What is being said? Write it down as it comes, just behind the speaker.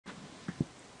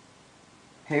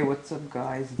Hey, what's up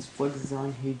guys, it's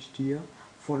Flexdesign HD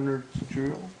for another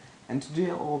tutorial, and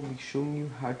today I'll be showing you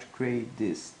how to create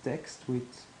this text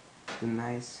with the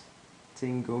nice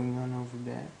thing going on over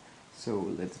there.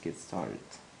 So let's get started.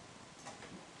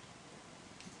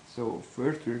 So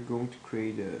first we're going to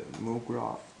create a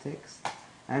MoGraph text.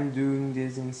 I'm doing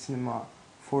this in Cinema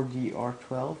 4D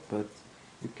R12, but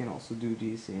you can also do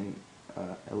this in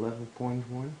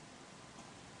 11.1.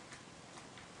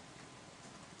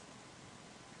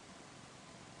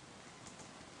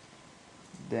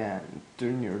 Then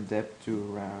turn your depth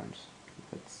to around,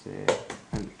 let's say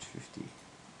 150.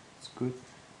 It's good.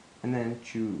 And then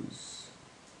choose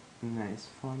a nice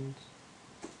font.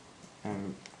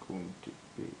 I'm going to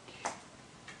pick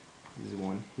this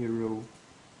one, Hero.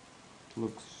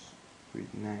 Looks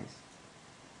pretty nice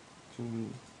to me.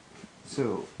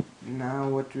 So now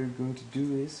what we're going to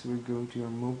do is we're going to our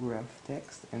MoGraph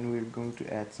text and we're going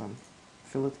to add some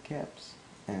fillet caps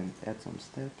and add some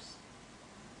steps.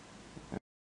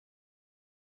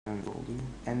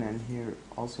 And then here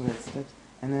also add steps,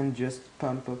 and then just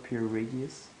pump up your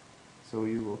radius so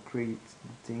you will create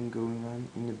the thing going on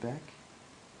in the back.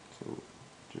 So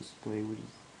just play with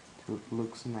it till it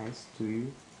looks nice to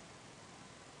you.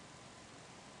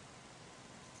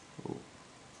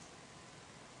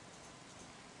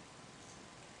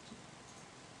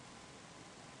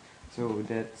 So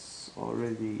that's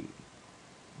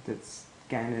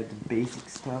kind of the basic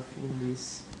stuff in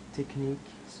this technique.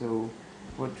 So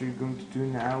what we're going to do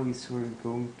now is we're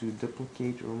going to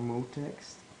duplicate our mo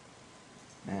text,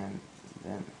 and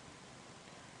then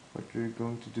what we're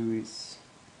going to do is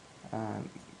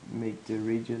make the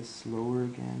radius lower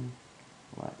again,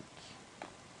 like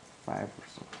 5 or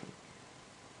something.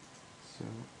 So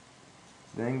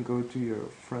then go to your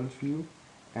front view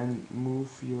and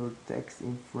move your text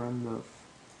in front of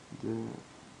the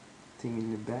thing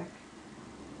in the back,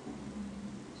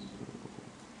 so,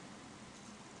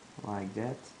 like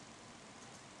that.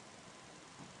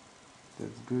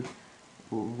 That's good.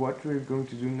 What we're going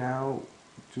to do now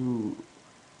to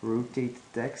rotate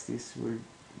the text is we're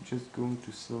just going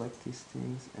to select these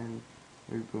things and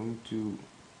we're going to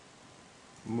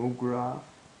MoGraph,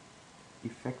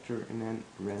 effector, and then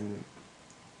random,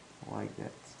 like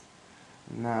that.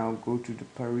 Now go to the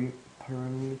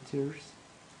parameters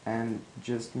and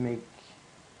just make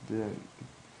the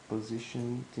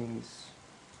position things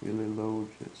really low,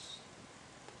 just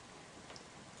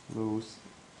low,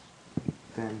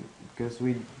 then because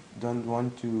we don't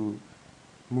want to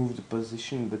move the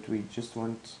position, but we just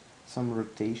want some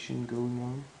rotation going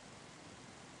on.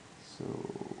 So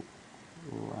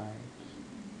like,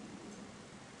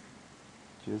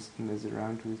 just mess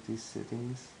around with these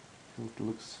settings so it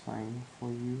looks fine for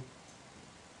you.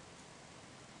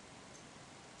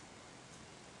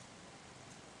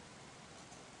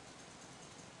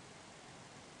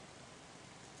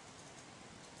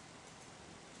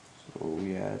 So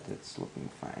yeah, that's looking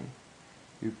fine.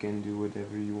 You can do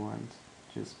whatever you want,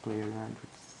 just play around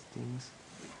with things.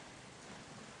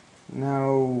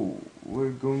 Now we're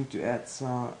going to add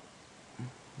some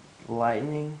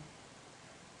lightning.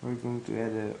 We're going to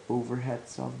add an overhead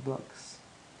softbox.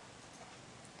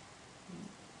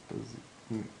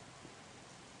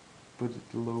 Put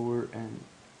it lower and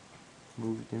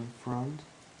move it in front,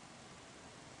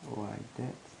 like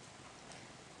that.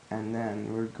 And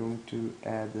then we're going to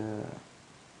add a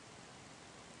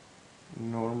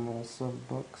normal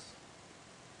softbox,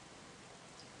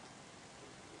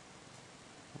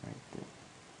 right there.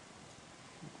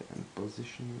 Then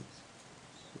position it.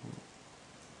 So,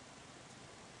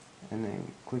 and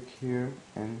then click here,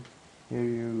 and here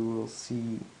you will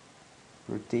see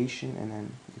rotation, and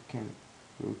then you can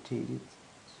rotate it.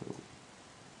 So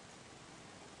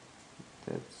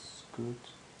that's good.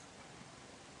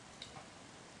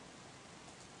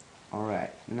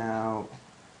 Alright, now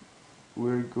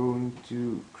we're going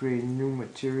to create a new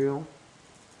material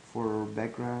for our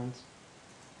background.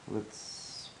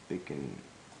 Let's pick an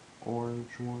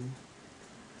orange one.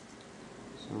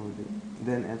 So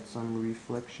then add some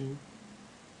reflection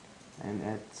and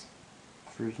add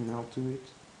Fresnel to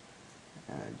it.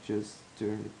 Just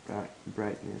turn the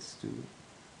brightness to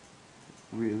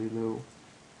really low,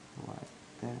 like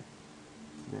that.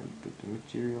 Then put the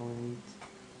material in it.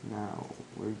 Now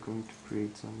we're going to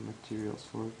create some materials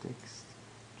for text.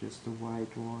 Just a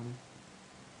white one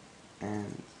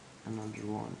and another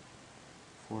one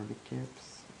for the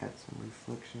caps. Add some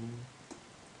reflection.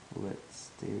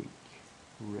 Let's take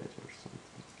red or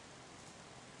something.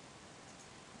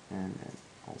 And then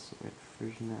also add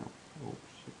Fresnel. Oh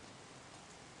shit.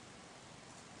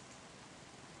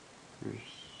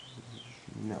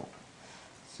 Fresnel.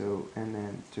 So, and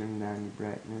then turn down the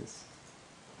brightness,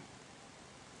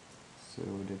 so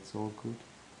that's all good.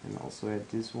 And also add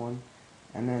this one,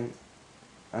 and then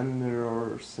under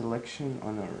our selection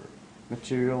on our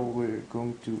material we're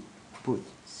going to put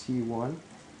C1,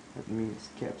 that means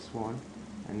caps 1,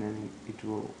 and then it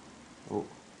will, oh,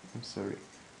 I'm sorry,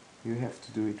 you have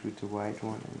to do it with the white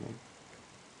one, and then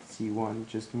C1,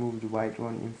 just move the white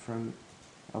one in front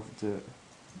of the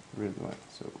red one,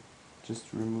 so just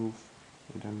remove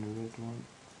it on the red one,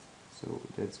 so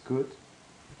that's good.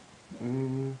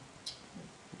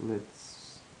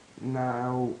 Let's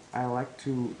now, I like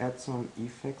to add some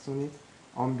effects on it.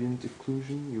 Ambient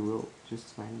occlusion, you will just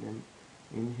find them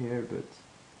in here, but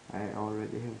I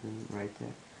already have them right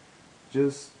there.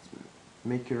 Just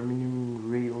make your minimum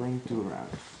ray length to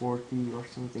around 40 or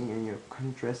something, and your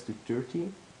contrast to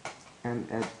 30,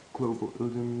 and add global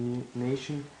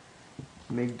illumination.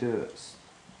 Make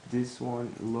this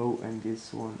one low and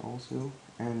this one also,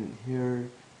 and here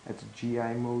at the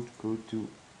GI mode go to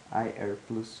IR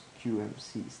plus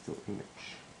QMC still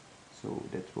image, so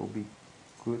that will be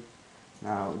good.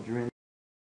 Now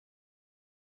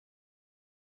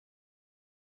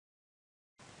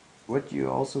what you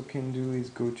also can do is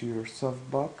go to your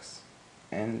softbox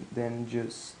and then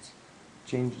just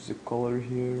change the color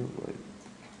here.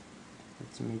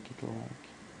 Let's make it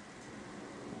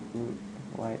like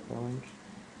light orange.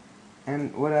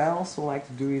 And what I also like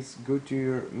to do is go to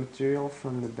your material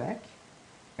from the back,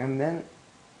 and then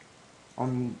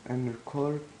under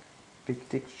color, pick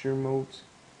texture mode,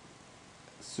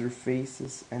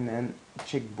 surfaces, and then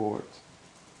checkboard,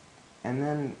 and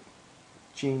then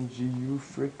change the U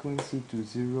frequency to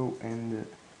 0 and the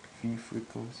V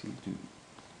frequency to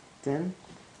 10,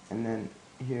 and then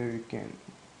here you can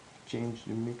change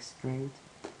the mix strength.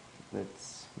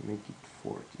 Let's make it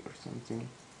 40 or something,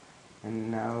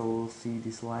 and now we'll see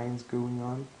these lines going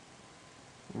on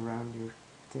around your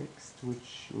text,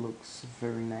 which looks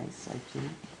very nice, I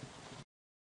think.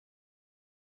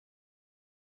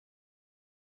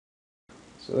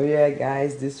 So yeah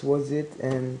guys, this was it,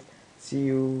 and see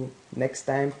you next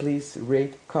time. Please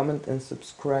rate, comment and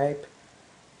subscribe.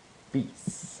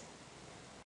 Peace.